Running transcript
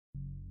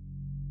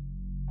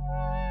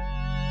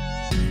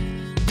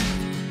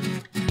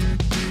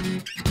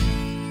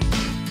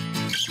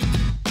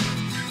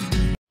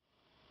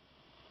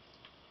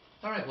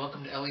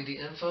LED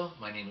Info.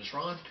 My name is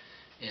Ron,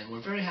 and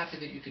we're very happy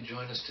that you could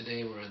join us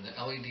today. We're in the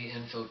LED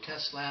Info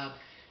test lab,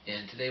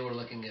 and today we're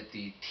looking at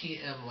the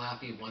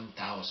Tmlapy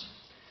 1000.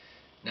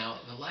 Now,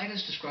 the light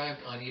is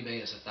described on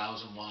eBay as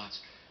 1,000 watts,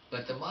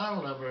 but the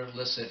model number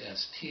lists it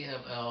as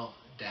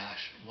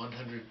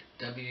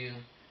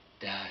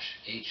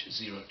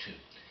TML-100W-H02.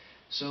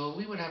 So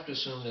we would have to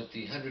assume that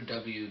the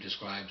 100W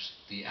describes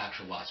the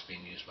actual watts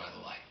being used by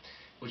the light.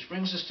 Which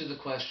brings us to the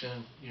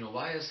question,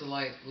 why is the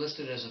light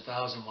listed as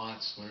 1,000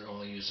 watts when it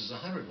only uses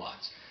 100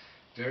 watts?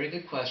 Very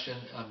good question.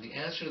 The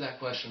answer to that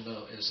question,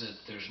 though, is that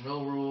there's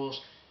no rules,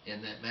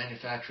 and that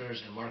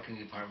manufacturers and marketing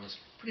departments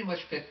pretty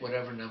much pick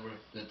whatever number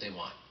that they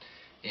want.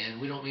 And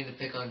we don't mean to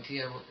pick on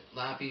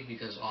Tmlapy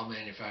because all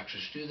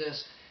manufacturers do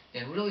this.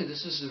 And really,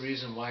 this is the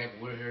reason why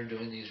we're here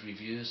doing these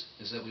reviews,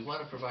 is that we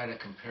want to provide a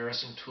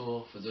comparison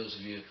tool for those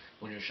of you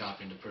when you're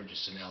shopping to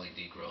purchase an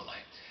LED grow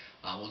light.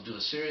 We'll do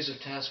a series of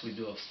tests. We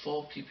do a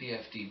full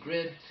PPFD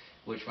grid,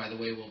 which, by the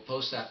way, we'll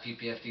post that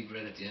PPFD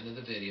grid at the end of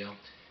the video.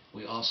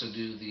 We also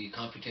do the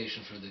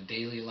computation for the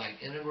daily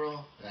light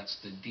integral. That's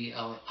the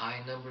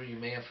DLI number you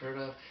may have heard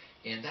of.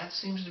 And that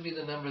seems to be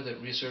the number that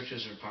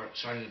researchers are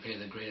starting to pay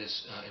the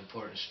greatest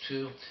importance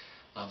to.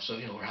 So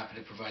we're happy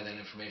to provide that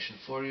information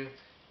for you.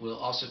 We'll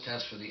also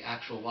test for the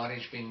actual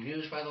wattage being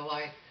used by the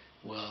light.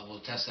 We'll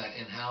test that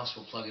in-house.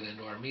 We'll plug it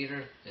into our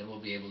meter, and we'll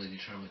be able to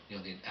determine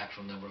the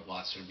actual number of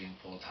watts that are being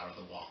pulled out of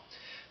the wall.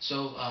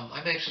 So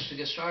I'm anxious to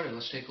get started.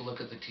 Let's take a look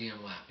at the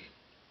Tmlapy.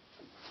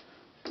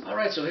 All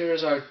right, so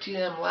here's our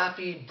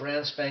Tmlapy,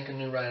 brand spanking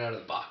new right out of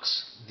the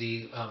box.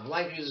 The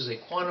light uses a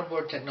quantum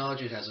board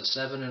technology. It has a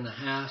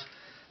 7.5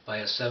 by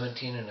a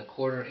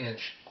 17.25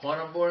 inch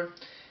quantum board.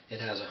 It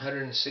has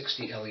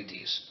 160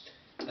 LEDs.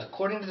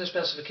 According to the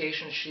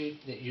specification sheet,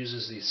 it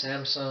uses the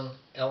Samsung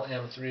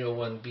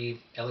LM301B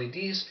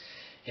LEDs,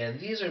 and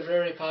these are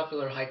very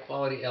popular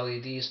high-quality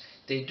LEDs.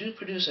 They do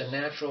produce a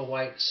natural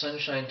white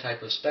sunshine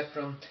type of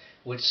spectrum,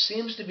 which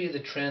seems to be the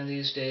trend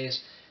these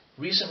days.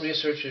 Recent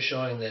research is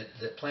showing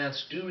that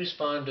plants do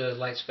respond to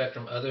light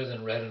spectrum other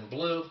than red and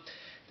blue.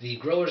 The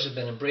growers have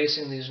been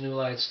embracing these new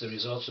lights. The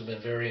results have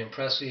been very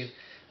impressive.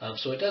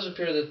 So it does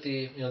appear that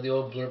the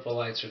old blurple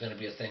lights are going to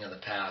be a thing of the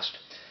past.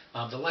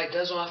 The light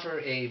does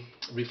offer a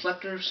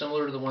reflector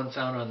similar to the one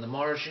found on the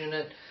Mars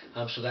unit,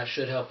 so that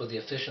should help with the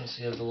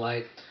efficiency of the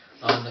light.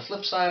 On the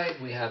flip side,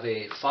 we have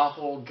a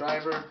fog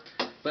driver,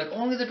 but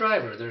only the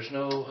driver. There's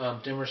no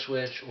dimmer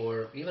switch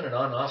or even an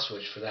on-off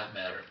switch for that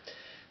matter.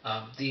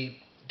 The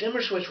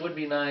dimmer switch would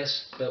be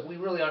nice, but we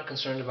really aren't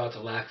concerned about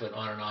the lack of an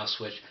on and off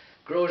switch.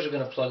 Growers are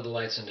going to plug the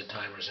lights into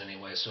timers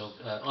anyway, so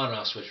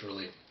on-off switch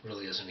really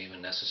isn't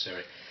even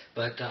necessary.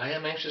 But I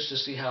am anxious to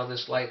see how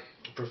this light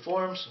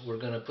performs. We're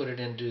going to put it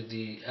into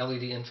the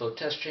LED Info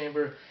test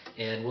chamber,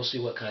 and we'll see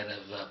what kind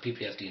of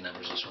PPFD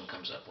numbers this one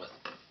comes up with.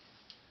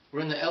 We're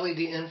in the LED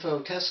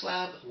Info test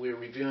lab. We're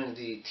reviewing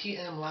the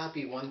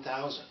Tmlapy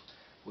 1000.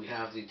 We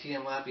have the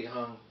Tmlapy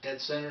hung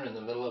dead center in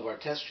the middle of our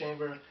test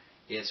chamber.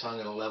 It's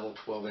hung at a level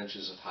 12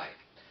 inches of height.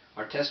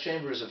 Our test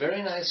chamber is a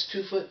very nice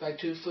 2 foot by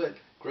 2 foot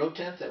grow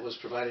tent that was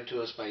provided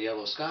to us by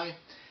Yellow Sky.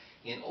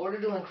 In order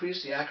to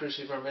increase the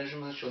accuracy of our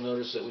measurements, you'll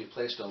notice that we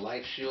placed a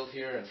light shield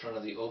here in front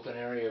of the open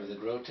area of the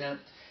grow tent.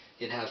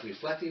 It has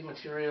reflective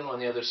material on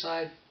the other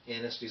side,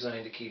 and it's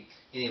designed to keep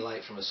any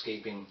light from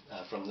escaping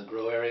from the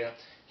grow area.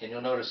 And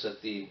you'll notice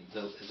that the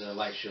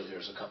light shield here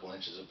is a couple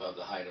inches above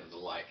the height of the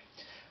light.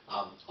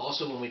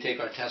 Also, when we take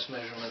our test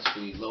measurements,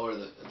 we lower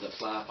the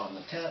flap on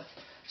the tent.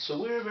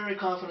 So we're very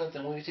confident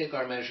that when we take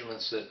our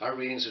measurements that our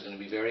readings are going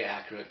to be very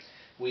accurate.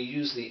 We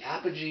use the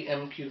Apogee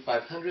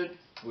MQ500,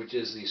 which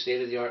is the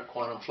state-of-the-art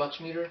quantum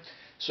flux meter.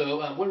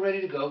 So we're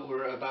ready to go.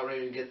 We're about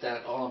ready to get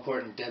that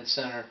all-important dead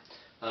center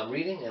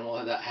reading, and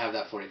we'll have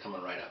that for you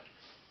coming right up.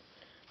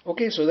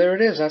 Okay, so there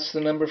it is. That's the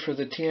number for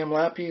the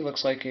Tmlapy.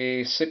 Looks like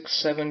a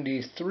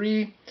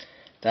 673.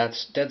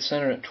 That's dead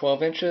center at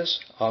 12 inches.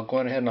 I'll go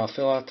ahead and I'll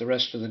fill out the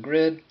rest of the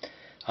grid.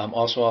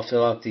 Also, I'll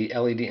fill out the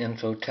LED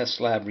Info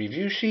test lab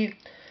review sheet.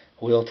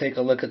 We'll take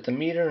a look at the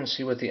meter and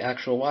see what the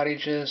actual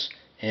wattage is,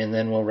 and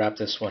then we'll wrap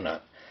this one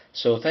up.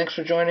 So thanks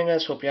for joining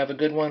us. Hope you have a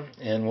good one,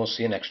 and we'll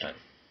see you next time.